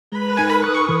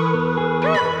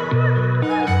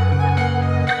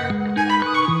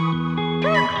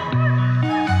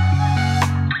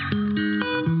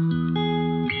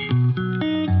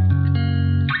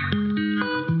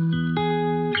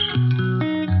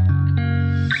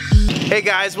Hey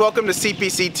guys, welcome to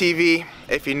CPC TV.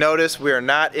 If you notice, we are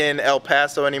not in El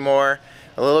Paso anymore.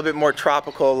 A little bit more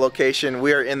tropical location.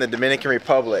 We are in the Dominican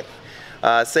Republic.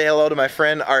 Say hello to my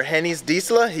friend Argenis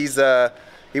Disla.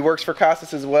 He works for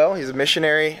Casas as well. He's a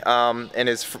missionary and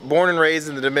is born and raised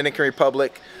in the Dominican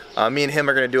Republic. Me and him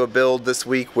are going to do a build this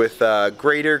week with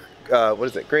Greater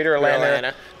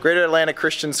Atlanta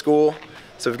Christian School.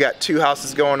 So we've got 2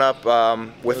 houses going up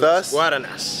with us.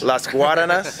 Las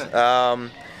Guaranas.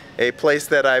 A place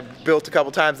that I built a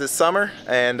couple times this summer,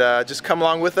 and just come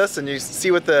along with us and you see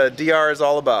what the DR is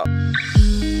all about.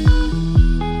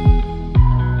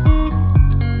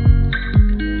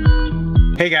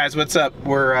 Hey guys, what's up?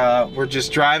 We're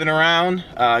just driving around,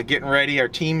 getting ready. Our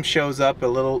team shows up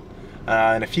in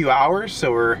a few hours,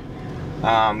 so we're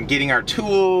getting our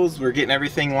tools, we're getting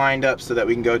everything lined up so that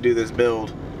we can go do this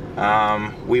build.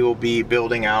 We will be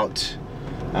building out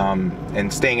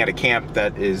and staying at a camp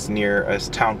that is near a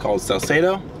town called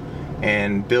Salcedo,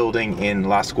 and building in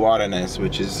Las Guaranas,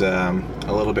 which is a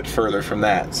little bit further from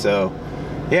that. So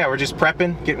yeah, we're just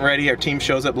prepping, getting ready. Our team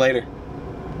shows up later.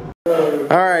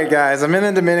 Alright guys, I'm in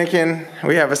the Dominican.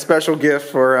 We have a special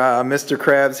gift for Mr.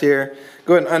 Krabs here.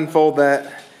 Go ahead and unfold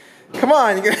that. Come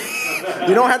on, you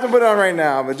don't have to put it on right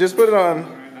now, but just put it on.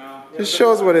 Just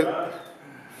show us what it's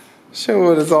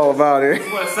all about here. This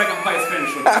is what a second place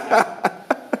finish would be.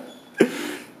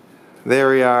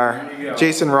 There we are.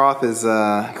 Jason Roth is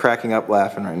cracking up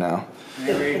laughing right now.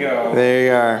 There we go. There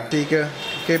you are. Tika,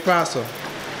 ¿qué pasó?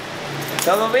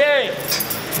 Todo bien.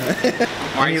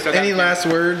 Any last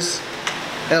words?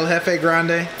 El Jefe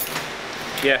Grande?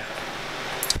 Yeah.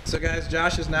 So guys,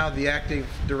 Josh is now the active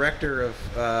director of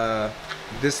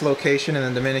this location in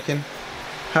the Dominican.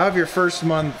 How have your first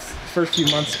few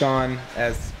months gone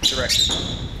as director?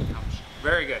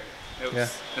 Very good.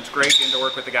 It's great getting to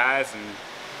work with the guys and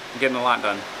getting a lot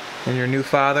done. And your new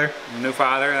father? New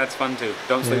father, that's fun too.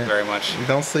 Don't sleep very much. You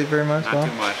don't sleep very much? Not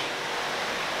too much.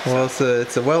 Well,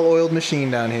 it's a well-oiled machine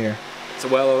down here. It's a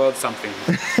well-oiled something.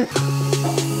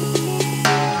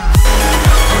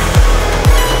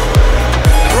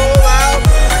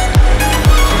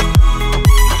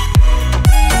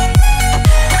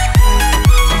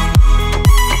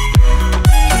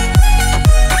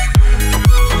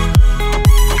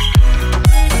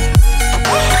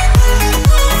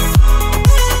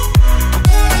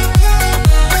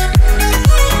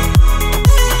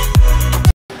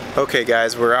 Okay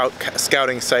guys, we're out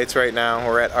scouting sites right now.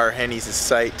 We're at Argenis'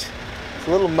 site. It's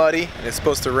a little muddy and it's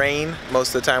supposed to rain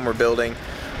most of the time we're building,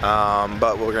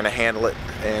 but we're going to handle it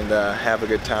and have a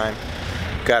good time.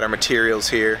 Got our materials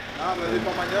here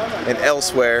and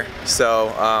elsewhere,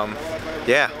 so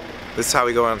yeah, this is how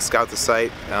we go and scout the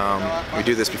site. We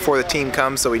do this before the team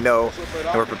comes so we know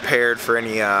and we're prepared for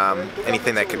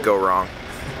anything that could go wrong.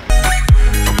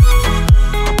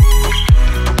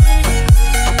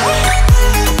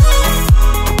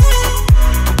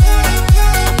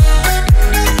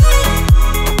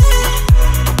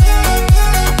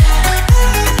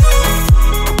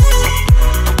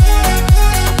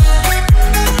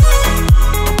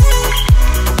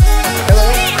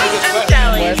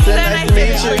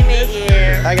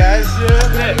 Hi guys,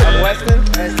 I'm Weston.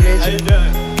 Nice to meet you. How you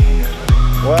doing?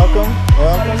 Welcome.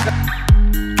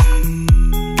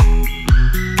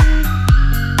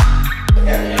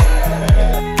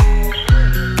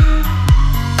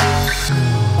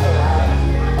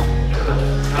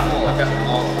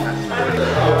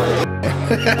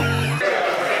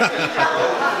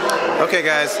 Okay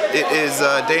guys, it is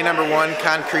day number 1,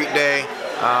 concrete day.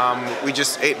 We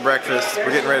just ate breakfast.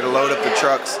 We're getting ready to load up the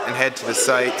trucks and head to the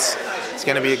sites. It's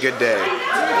gonna be a good day.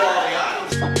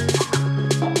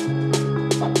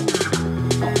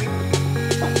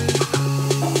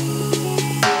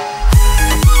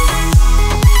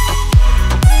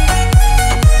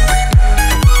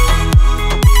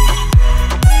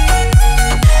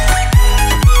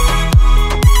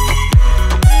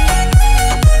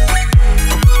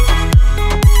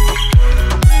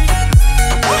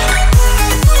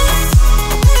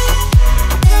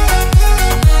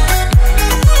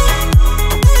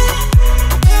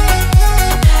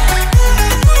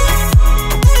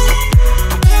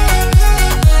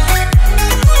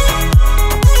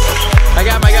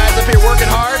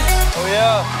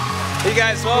 You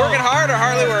guys working hard or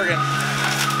hardly working?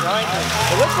 Grinding.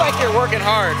 It looks like you're working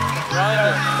hard.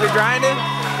 Grinding. You're grinding?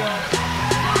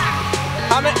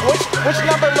 Which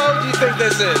number load do you think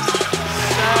this is?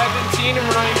 17 and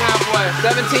we're not even halfway.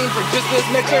 17 for just this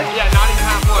mixer? Yeah, not even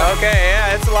halfway. Okay,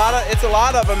 yeah, it's a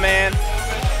lot of them, man.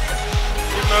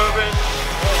 Keep moving.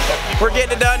 We're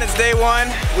getting it done. It's day 1.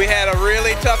 We had a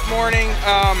really tough morning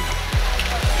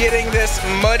getting this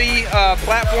muddy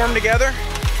platform together.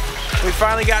 We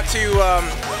finally got to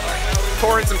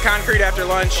pour in some concrete after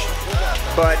lunch,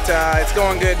 but it's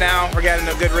going good now. We're getting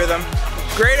a good rhythm.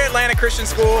 Great Atlanta Christian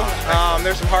School.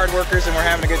 There's some hard workers and we're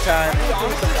having a good time,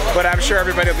 but I'm sure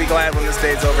everybody will be glad when this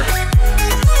day's over.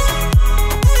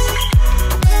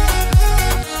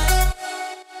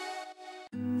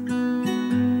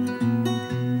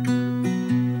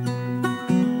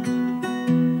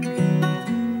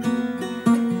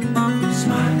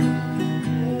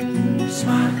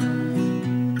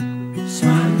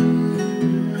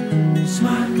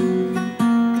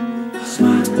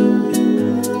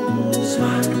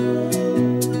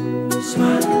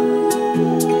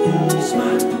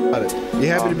 You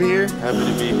happy to be here? Happy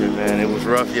to be here, man. It was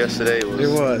rough yesterday. It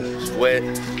was wet,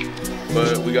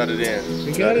 but we got it in.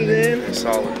 We got it in. It's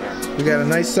solid, man. We got a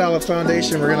nice solid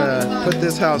foundation. We're gonna put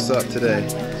this house up today.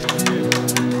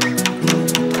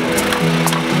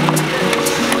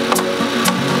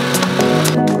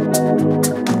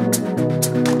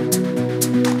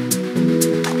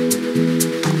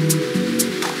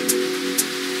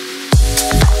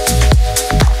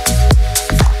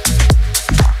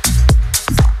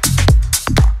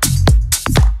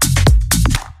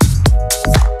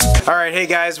 Alright, hey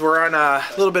guys, we're on a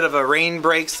little bit of a rain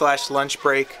break / lunch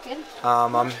break.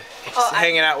 I'm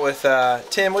hanging out with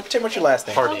Tim. Tim, what's your last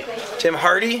name? Hardy. Tim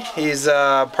Hardy. He's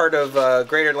part of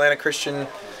Greater Atlanta Christian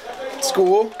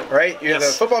School, right? You're the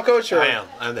football coach? Or? I am.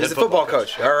 I'm the He's head the football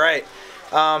coach. All right.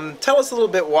 Tell us a little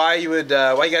bit why you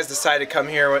guys decided to come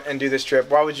here and do this trip.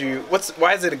 Why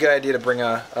is it a good idea to bring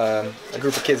a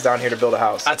group of kids down here to build a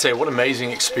house? I'd say what an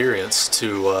amazing experience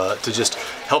to just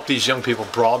help these young people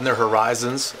broaden their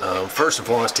horizons. First and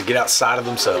foremost, to get outside of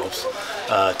themselves,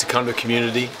 to come to a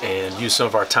community and use some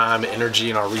of our time, energy,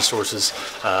 and our resources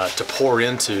to pour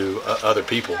into other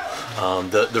people.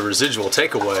 The residual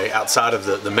takeaway outside of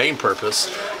the main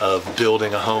purpose of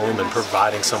building a home and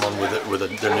providing someone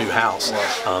with their new house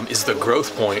is the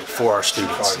growth point for our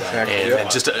students. And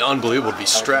just unbelievable to be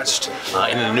stretched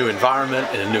in a new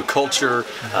environment, in a new culture,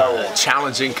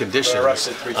 challenging conditions.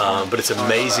 But it's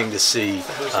amazing to see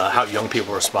how young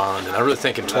people respond. And I really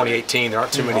think in 2018 there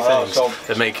aren't too many things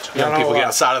that make young people get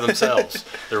outside of themselves.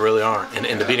 There really aren't.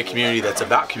 And to be in a community that's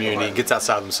about community, gets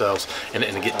outside of themselves, and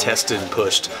to get tested and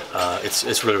pushed,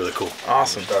 it's really, really cool.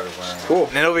 Awesome. Cool.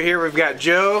 And over here we've got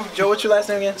Joe. Joe, what's your last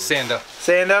name again? Sando.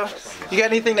 Sando. You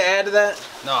got anything to add to that?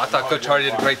 No, I thought Coach Hardy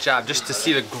did a great job. Just to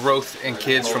see the growth in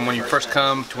kids from when you first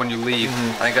come to when you leave.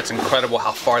 I think that's incredible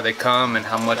how far they come and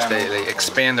how much they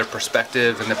expand their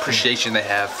perspective and the appreciation they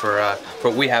have for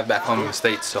what we have back home in the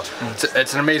States. So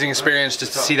it's an amazing experience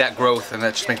just to see that growth, and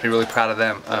that just makes me really proud of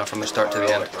them from the start to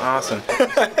the end. Awesome.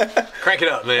 Crank it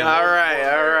up, man. All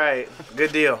right.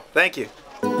 Good deal. Thank you.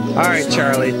 All right,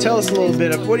 Charlie, tell us a little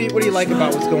bit of what do you like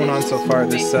about what's going on so far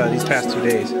these past 2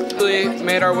 days? We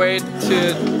made our way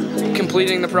to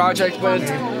completing the project, but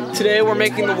today we're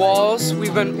making the walls.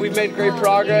 We've made great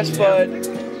progress, but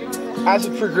as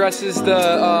it progresses, it's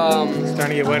starting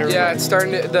to get wetter. Yeah,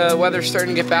 the weather's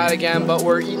starting to get bad again. But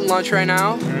we're eating lunch right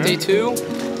now, day 2,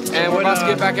 and we're about to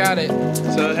get back at it.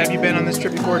 So, have you been on this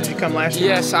trip before? Did you come last year?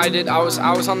 Yes, I did. I was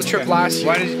on the trip last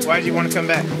year. Why did you want to come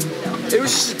back? It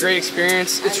was just a great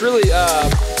experience. It's really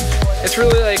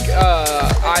like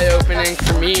eye-opening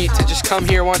for me to just come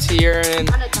here once a year and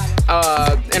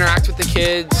interact with the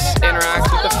kids, interact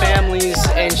with the families,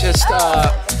 and just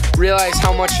realize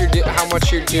how much you're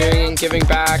doing and giving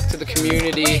back to the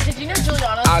community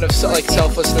out of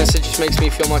selflessness. It just makes me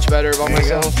feel much better about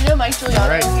myself. You know Mike Giuliano? All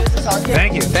right.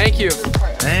 Thank you. Thank you.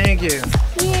 Thank you.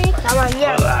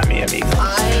 Hola, mi amigo.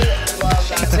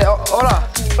 Hola.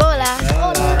 Hola.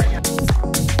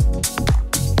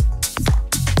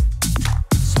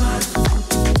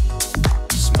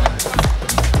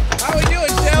 How we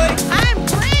doing, Shelly? I'm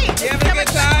great. You having a good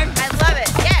time? I love it.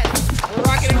 Yes. We're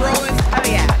rocking and rolling. Oh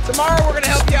yeah. Tomorrow we're gonna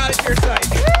help you out at your site.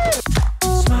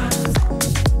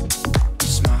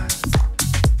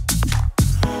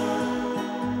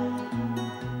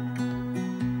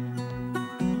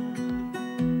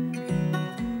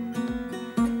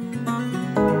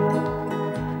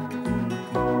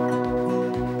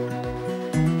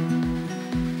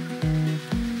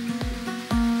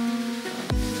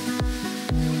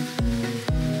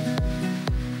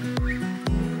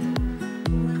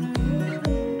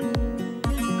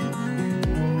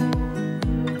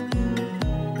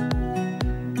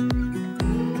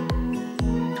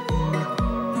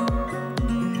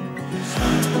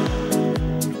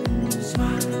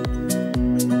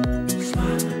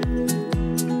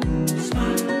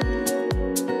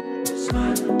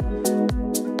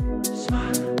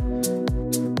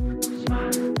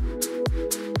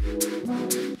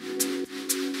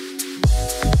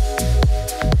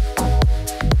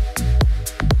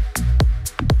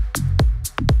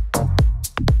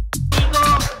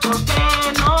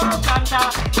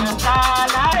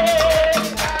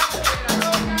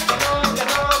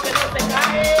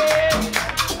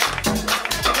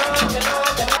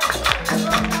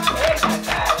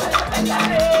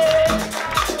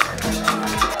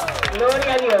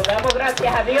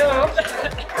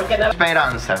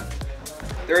 Esperanza.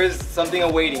 There is something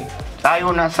awaiting. Hay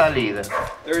una salida.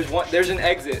 There's an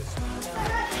exit.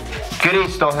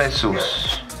 Cristo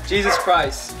Jesús. Jesus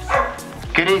Christ.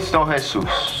 Cristo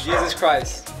Jesús. Jesus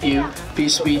Christ. You,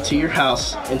 peace be to your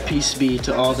house, and peace be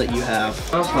to all that you have.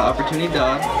 La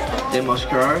oportunidad de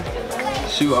mostrar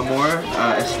su amor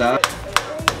está.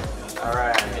 All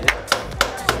right.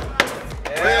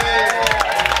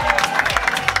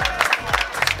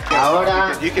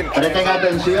 Ahora, presten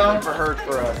atención,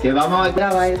 que vamos a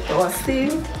grabar esto así.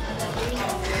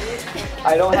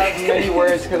 I don't have many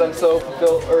words because I'm so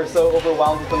fulfilled or so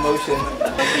overwhelmed with emotion.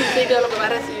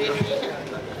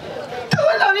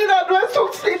 Toda la vida no es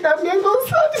un fin, también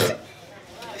gozar.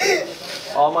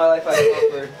 All my life I've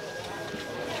suffered.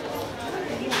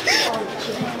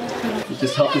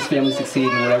 Just help this family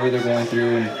succeed in whatever they're going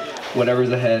through and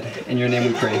whatever's ahead. In your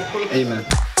name we pray. Amen.